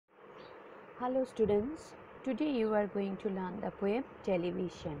Hello students, today you are going to learn the poem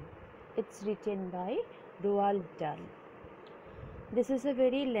Television. It's written by Roald Dahl. This is a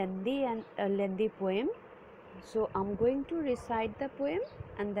very lengthy poem. So I'm going to recite the poem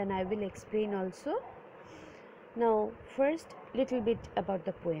and then I will explain also. Now first little bit about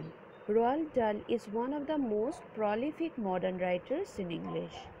the poem. Roald Dahl is one of the most prolific modern writers in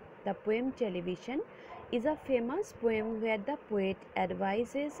English. The poem Television is a famous poem where the poet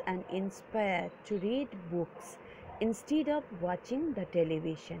advises and inspires to read books instead of watching the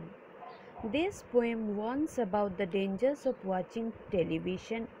television. This poem warns about the dangers of watching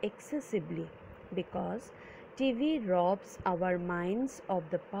television excessively because TV robs our minds of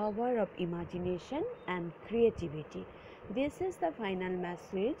the power of imagination and creativity. This is the final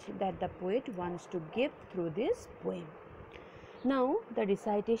message that the poet wants to give through this poem. Now, the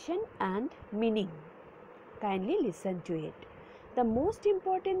recitation and meaning. Kindly listen to it. The most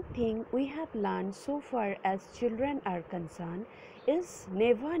important thing we have learned so far as children are concerned is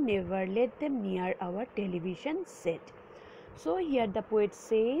never let them near our television set. So here the poet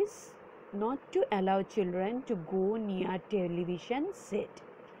says not to allow children to go near television set.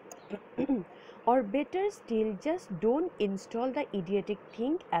 Or better still, just don't install the idiotic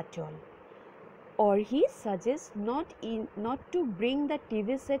thing at all. Or he suggests not to bring the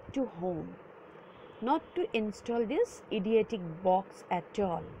TV set to home. Not to install this idiotic box at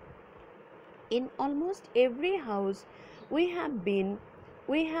all. In almost every house we have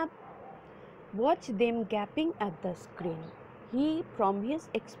watched them gaping at the screen. He, from his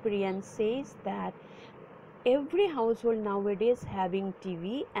experience, says that every household nowadays having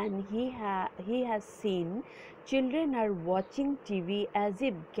TV, and he has seen children are watching TV as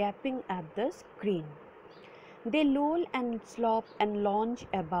if gaping at the screen. They loll and slop and lounge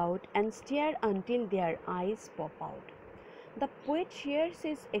about and stare until their eyes pop out. The poet shares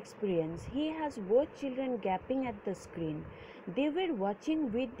his experience. He has watched children gaping at the screen. They were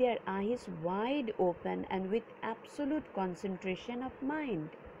watching with their eyes wide open and with absolute concentration of mind.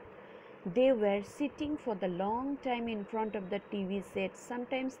 They were sitting for the long time in front of the TV set.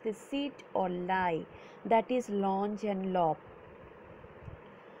 Sometimes they sit or lie, that is lounge and lop.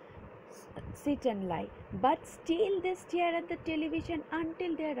 Sit and lie, but still they stare at the television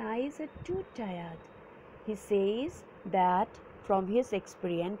until their eyes are too tired. He says that from his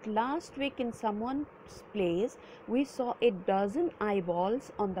experience, last week in someone's place we saw a dozen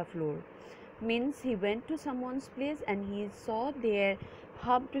eyeballs on the floor. Means he went to someone's place and he saw there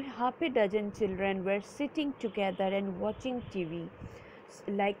half a dozen children were sitting together and watching TV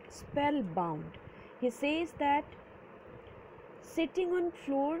like spellbound. He says that sitting on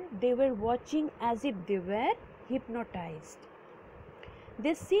floor, they were watching as if they were hypnotized.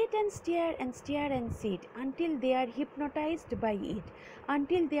 They sit and stare and stare and sit until they are hypnotized by it,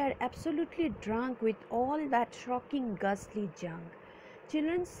 until they are absolutely drunk with all that shocking, ghastly junk.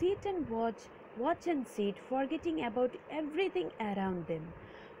 Children sit and watch and sit, forgetting about everything around them.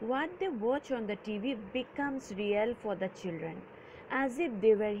 What they watch on the TV becomes real for the children. As if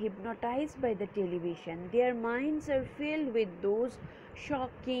they were hypnotized by the television. Their minds are filled with those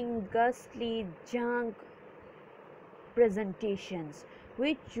shocking, ghastly, junk presentations,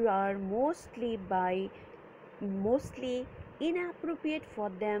 which are mostly inappropriate for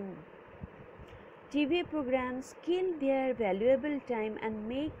them. TV programs kill their valuable time and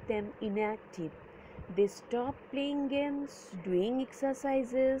make them inactive. They stop playing games, doing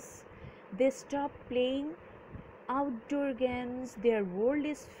exercises. They stop playing outdoor games. Their world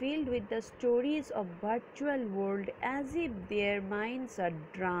is filled with the stories of virtual world as if their minds are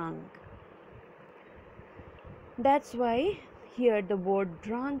drunk. That's why here the word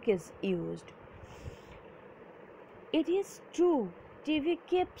drunk is used. It is true, TV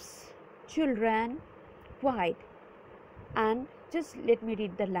keeps children quiet. And just let me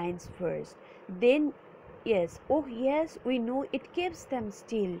read the lines first. Then yes, we know it keeps them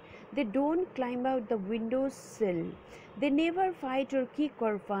still. They don't climb out the windowsill. They never fight or kick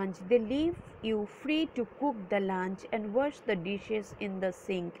or punch. They leave you free to cook the lunch and wash the dishes in the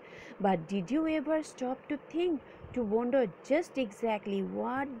sink. But did you ever stop to think, to wonder just exactly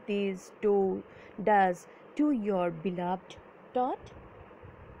what this does to your beloved tot?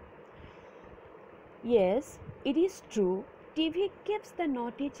 Yes, it is true. TV keeps the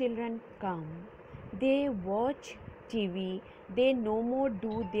naughty children calm. They watch TV, they no more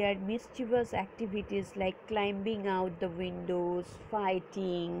do their mischievous activities like climbing out the windows,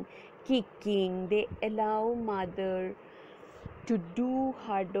 fighting, kicking. They allow mother to do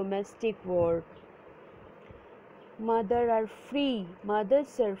her domestic work. Mothers are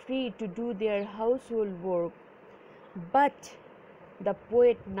free to do their household work. But The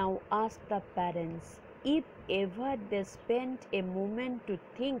poet now asked the parents if ever they spent a moment to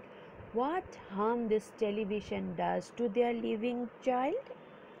think what harm this television does to their living child.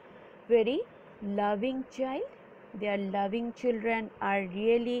 Very loving child. Their loving children are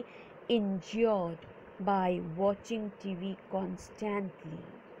really injured by watching TV constantly.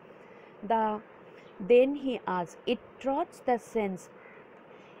 Then he asked, it trots the sense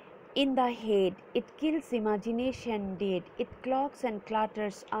in the head, it kills imagination dead, it clogs and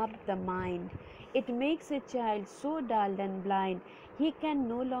clutters up the mind. It makes a child so dull and blind, he can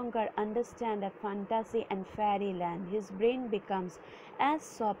no longer understand a fantasy and fairyland. His brain becomes as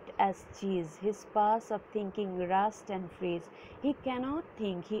soft as cheese, his powers of thinking rust and freeze. He cannot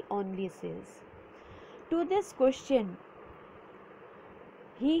think, he only says. To this question,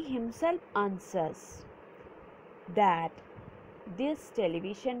 he himself answers that this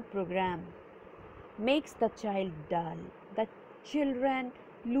television program makes the child dull. The children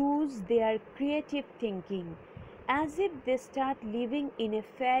lose their creative thinking. As if they start living in a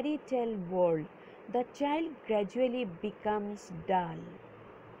fairy tale world, the child gradually becomes dull.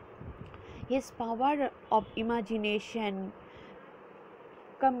 His power of imagination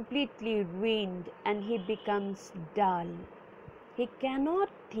completely ruined and he becomes dull. He cannot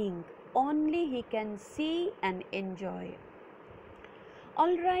think, only he can see and enjoy.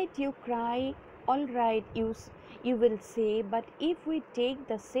 All right, you cry, all right, you will say, but if we take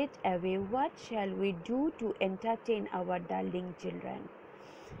the set away, what shall we do to entertain our darling children?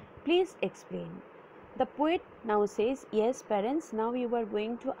 Please explain. The poet now says, yes, parents, now you are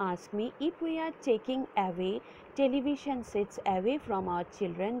going to ask me, if we are taking away television sets away from our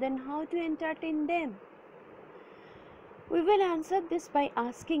children, then how to entertain them? We will answer this by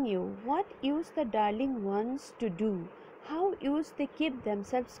asking you, what used the darling ones to do? How used they keep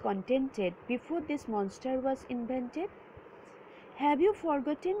themselves contented before this monster was invented? Have you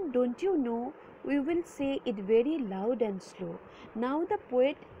forgotten? Don't you know? We will say it very loud and slow. Now the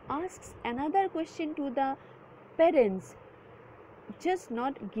poet asks another question to the parents, just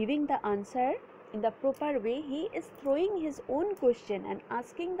not giving the answer in the proper way. He is throwing his own question and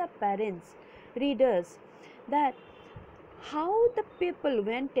asking the parents, readers, that how the people,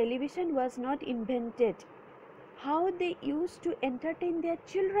 when television was not invented, how they used to entertain their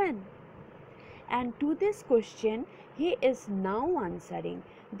children. And to this question he is now answering.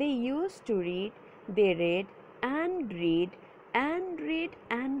 They used to read, they read and read and read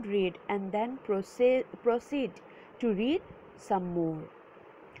and read and then proceed to read some more.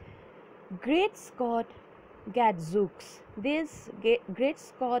 Great Scott Gadzooks. These Great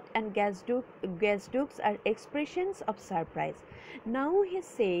Scott and Gadzooks are expressions of surprise. Now he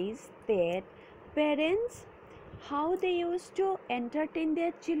says that parents, how they used to entertain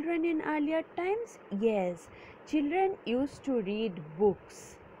their children in earlier times? Yes, children used to read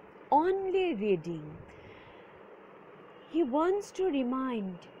books, only reading. He wants to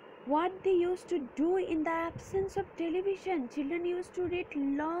remind what they used to do in the absence of television. Children used to read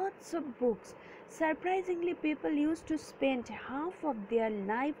lots of books. Surprisingly, people used to spend half of their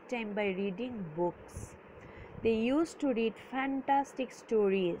lifetime by reading books. They used to read fantastic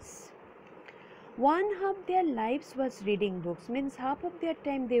stories. One half their lives was reading books, means half of their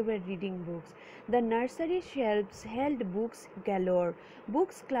time they were reading books. The nursery shelves held books galore.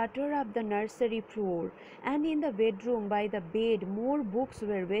 Books clutter up the nursery floor, and in the bedroom by the bed more books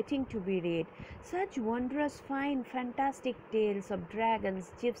were waiting to be read. Such wondrous, fine, fantastic tales of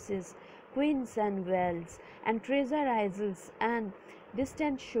dragons, gypsies, queens and whales, and treasure isles and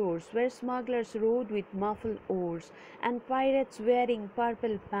distant shores where smugglers rowed with muffled oars, and pirates wearing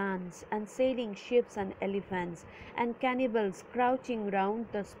purple pants, and sailing ships and elephants, and cannibals crouching round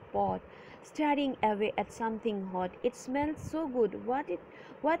the spot, staring away at something hot. It smells so good.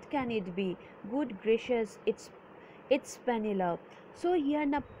 What can it be? Good gracious, it's Penelope. So here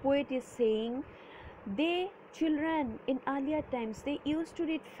the poet is saying, children in earlier times, they used to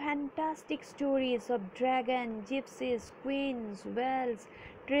read fantastic stories of dragon, gypsies, queens, whales,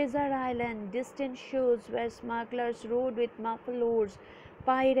 treasure island, distant shores where smugglers rode with muffled oars,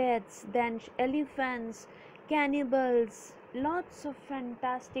 pirates, then elephants, cannibals, lots of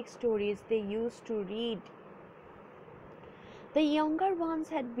fantastic stories they used to read. The younger ones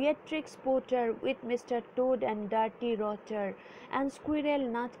had Beatrix Potter with Mr. Toad and Dirty Rotter, and Squirrel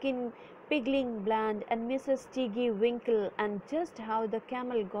Nutkin, Pigling Bland, and Mrs. Tiggy Winkle, and just how the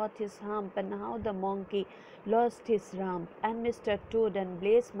camel got his hump, and how the monkey lost his rump, and Mr. Toad, and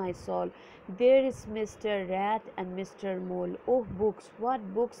bless my soul, there is Mr. Rat and Mr. Mole. Oh, books,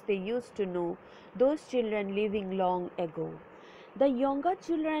 what books they used to know, those children living long ago. The younger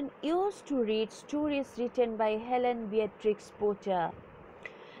children used to read stories written by Helen Beatrix Potter,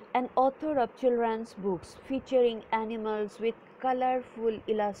 an author of children's books featuring animals with colorful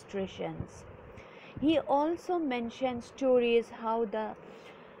illustrations. He also mentioned stories how the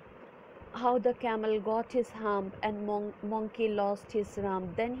camel got his hump and monkey lost his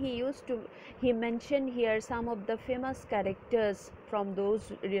rump. Then he mentioned here some of the famous characters from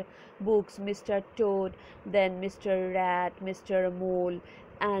those books: Mr. Toad, then Mr. Rat, Mr. Mole,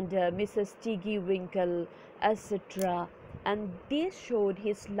 and Mrs. Tiggy Winkle, etc. And this showed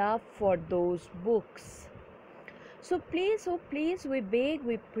his love for those books. So please, oh please, we beg,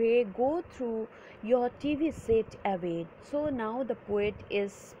 we pray, go through your TV set away. So now the poet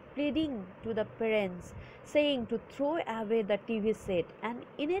is pleading to the parents, saying to throw away the TV set, and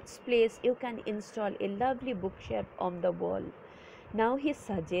in its place you can install a lovely bookshelf on the wall. Now he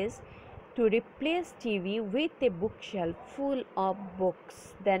suggests to replace TV with a bookshelf full of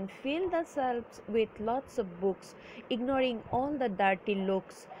books. Then fill the shelves with lots of books, ignoring all the dirty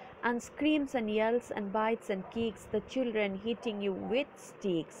looks and screams and yells and bites and kicks, the children hitting you with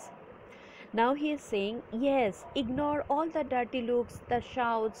sticks. Now he is saying, yes, ignore all the dirty looks, the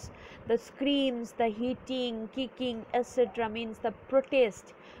shouts, the screams, the hitting, kicking, etc. means the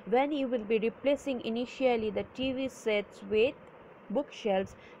protest. When you will be replacing initially the TV sets with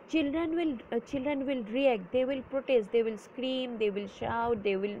bookshelves, children will react, they will protest, they will scream, they will shout,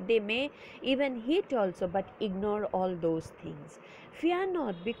 they may even hit also, but ignore all those things. Fear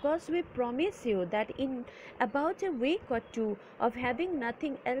not, because we promise you that in about a week or two of having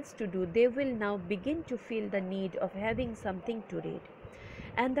nothing else to do, they will now begin to feel the need of having something to read.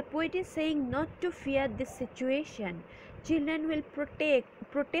 And the poet is saying not to fear this situation. Children will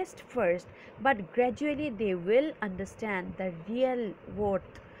protest first, but gradually they will understand the real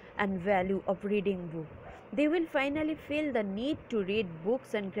worth and value of reading book. They will finally feel the need to read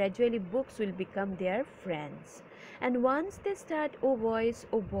books, and gradually books will become their friends. And once they start, oh boys,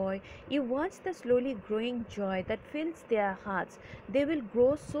 oh boy, you watch the slowly growing joy that fills their hearts. They will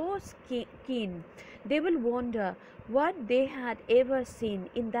grow so keen. They will wonder what they had ever seen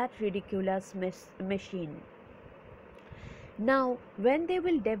in that ridiculous machine. Now, when they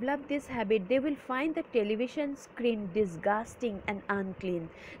will develop this habit, they will find the television screen disgusting and unclean.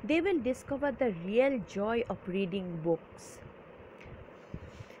 They will discover the real joy of reading books.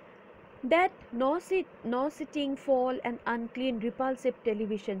 That nauseating, foul and unclean, repulsive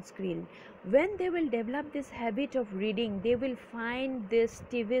television screen. When they will develop this habit of reading, they will find this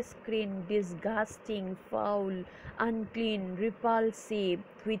TV screen disgusting, foul, unclean, repulsive,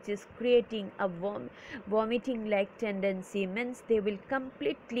 which is creating a vomiting like tendency. Means they will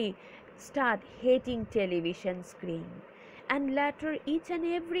completely start hating television screen. And later each and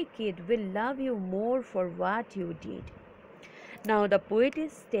every kid will love you more for what you did. Now the poet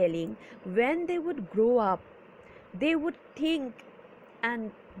is telling, when they would grow up, they would think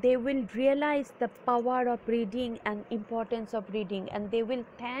and they will realize the power of reading and importance of reading, and they will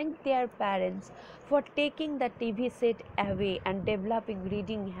thank their parents for taking the TV set away and developing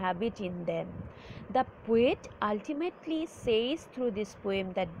reading habit in them. The poet ultimately says through this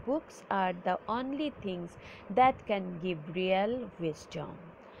poem that books are the only things that can give real wisdom.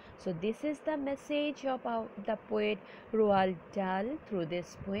 So this is the message of the poet Roald Dahl through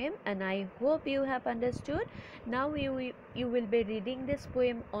this poem, and I hope you have understood. Now you will be reading this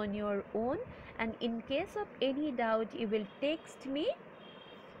poem on your own, and in case of any doubt you will text me.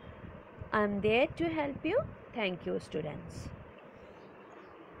 I am there to help you. Thank you, students.